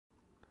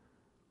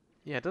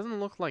Yeah, it doesn't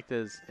look like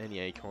there's any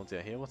acorns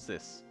out here. What's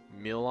this?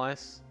 Meal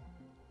ice?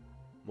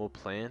 More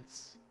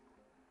plants?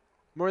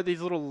 More of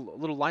these little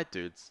light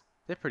dudes.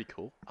 They're pretty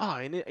cool. Ah,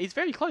 and he's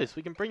very close.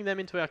 We can bring them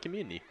into our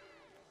community.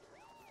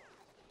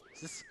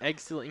 Is this egg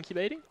still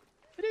incubating?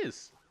 It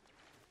is.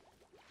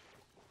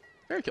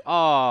 Very cool.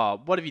 Ah,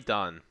 what have you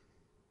done?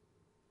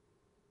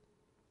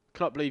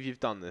 Cannot believe you've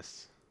done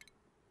this.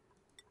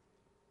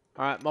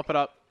 Alright, mop it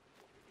up.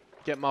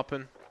 Get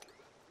mopping.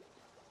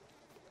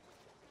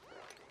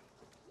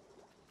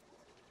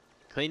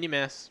 Clean your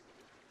mess.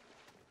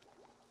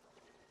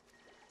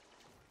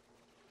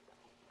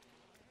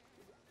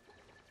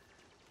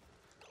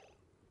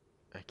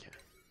 Okay.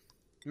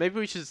 Maybe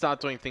we should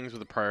start doing things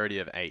with a priority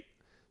of 8.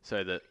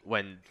 So that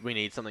when we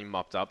need something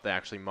mopped up, they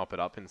actually mop it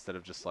up instead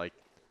of just like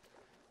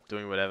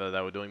doing whatever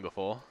they were doing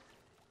before.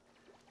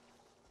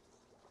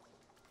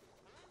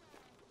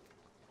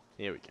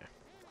 Here we go.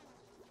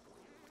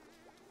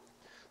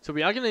 So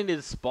we are going to need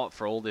a spot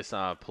for all this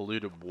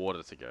polluted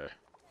water to go.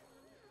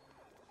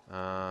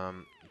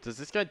 Does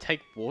this guy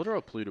take water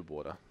or polluted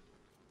water?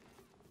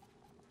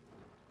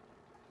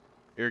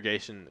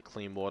 Irrigation,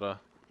 clean water,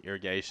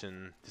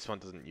 irrigation. This one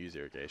doesn't use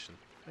irrigation.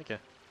 Okay.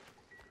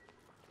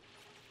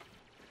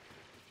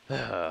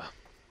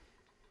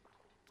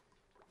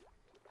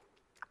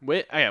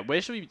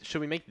 Where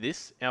should we make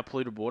this our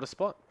polluted water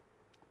spot?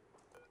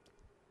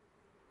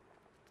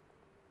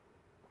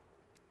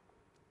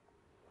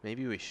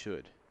 Maybe we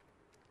should.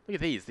 Look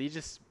at these.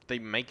 They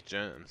make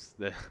germs.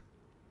 They're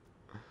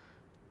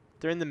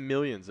in the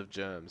millions of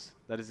germs.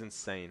 That is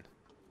insane.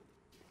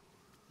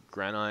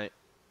 Granite.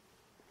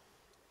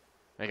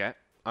 Okay,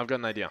 I've got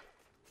an idea.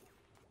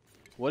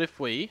 What if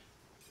we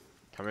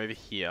come over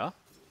here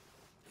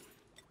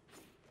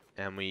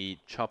and we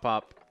chop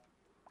up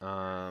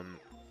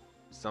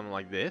something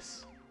like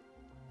this.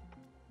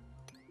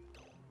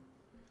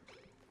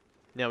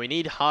 Now we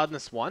need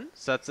hardness 1,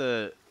 so that's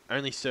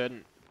only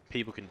certain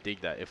people can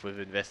dig that if we've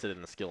invested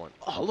in the skill on.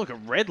 Oh, look, a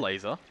red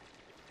laser.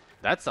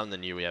 That's something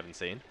new we haven't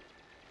seen.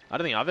 I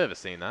don't think I've ever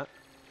seen that.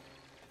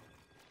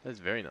 That's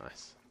very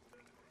nice.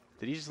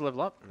 Did he just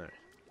level up? No. I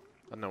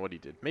don't know what he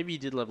did. Maybe he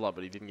did level up,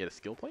 but he didn't get a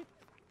skill point?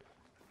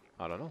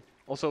 I don't know.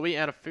 Also, are we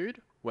out of food?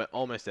 We're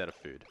almost out of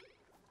food.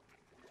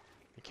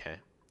 Okay.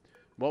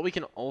 What we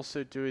can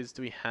also do is,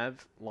 do we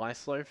have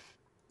lice loaf?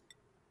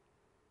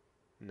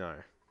 No.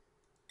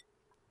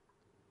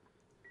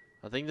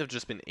 I think they've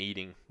just been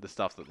eating the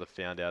stuff that they've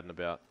found out and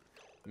about.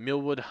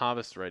 Millwood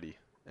harvest ready.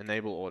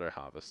 Enable auto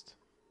harvest.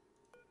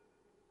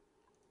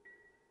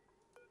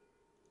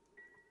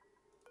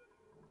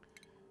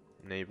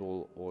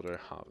 Enable auto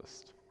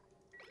harvest.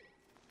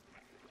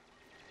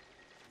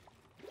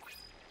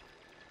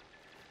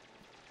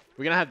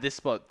 We're gonna have this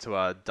spot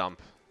to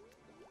dump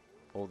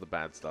all the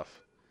bad stuff.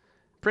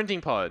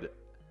 Printing pod.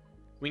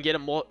 We can get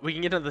we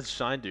can get another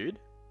shine dude,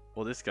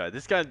 or this guy.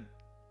 This guy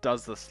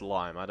does the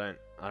slime. I don't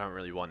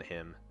really want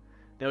him.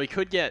 Now we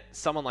could get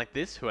someone like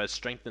this who has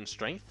strength and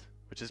strength,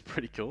 which is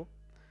pretty cool.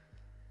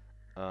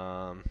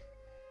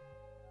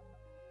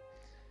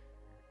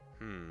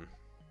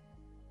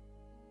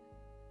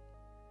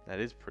 That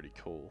is pretty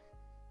cool.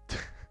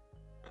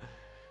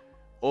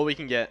 Or we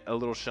can get a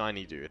little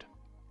shiny dude.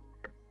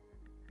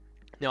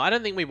 Now I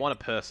don't think we want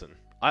a person.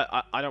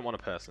 I don't want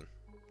a person.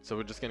 So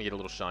we're just gonna get a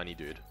little shiny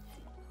dude.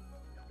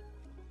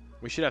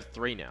 We should have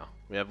 3 now.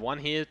 We have 1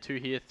 here, 2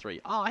 here, 3.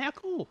 Oh, how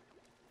cool!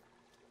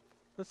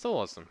 That's so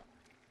awesome.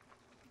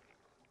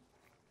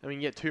 And we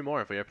can get 2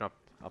 more if we open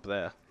up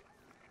there.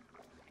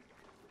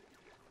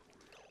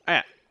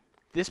 Alright.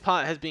 This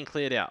part has been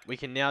cleared out. We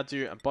can now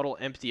do a bottle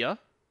emptier.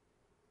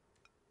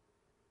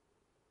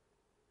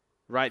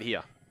 Right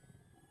here.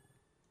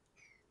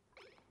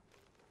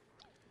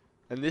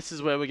 And this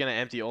is where we're going to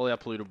empty all our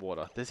polluted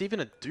water. There's even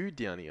a dude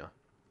down here.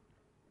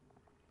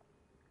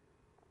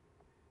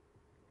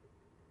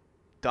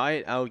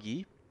 Diet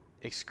algae,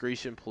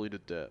 excretion,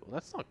 polluted dirt. Well,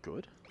 that's not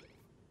good.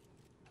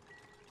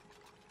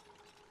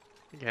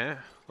 Okay,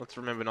 let's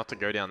remember not to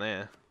go down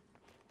there.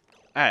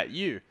 Alright,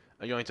 you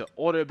are going to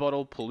auto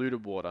bottle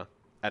polluted water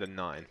at a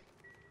 9.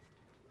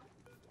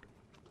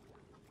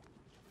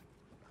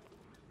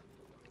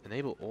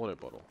 Enable auto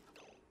bottle.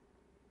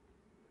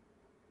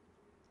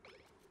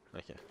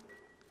 Okay.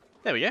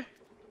 There we go.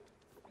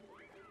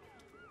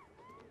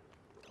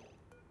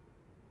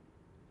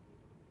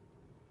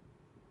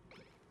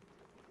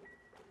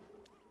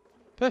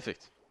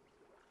 Perfect.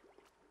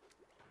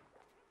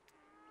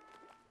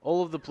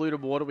 All of the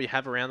polluted water we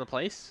have around the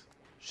place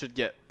should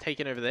get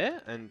taken over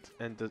there and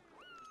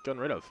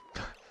gotten rid of.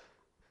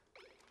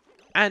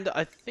 And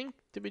I think,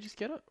 did we just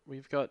get it?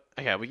 We've got,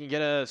 okay, we can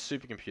get a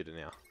supercomputer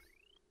now,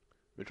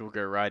 which will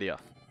go right here.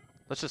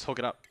 Let's just hook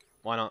it up.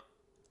 Why not?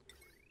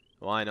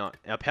 Why not?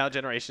 Our power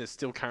generation is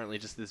still currently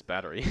just this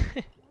battery.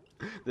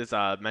 This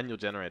manual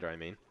generator, I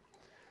mean.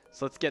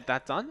 So let's get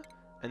that done,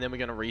 and then we're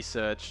going to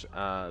research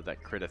that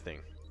critter thing.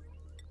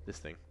 This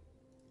thing.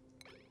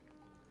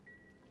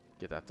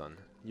 Get that done.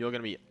 You're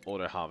going to be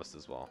auto harvest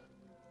as well.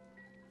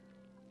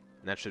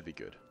 And that should be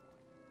good.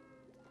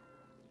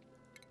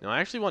 No, I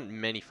actually want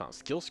many farms.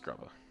 Skill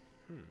scrubber.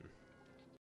 Hmm.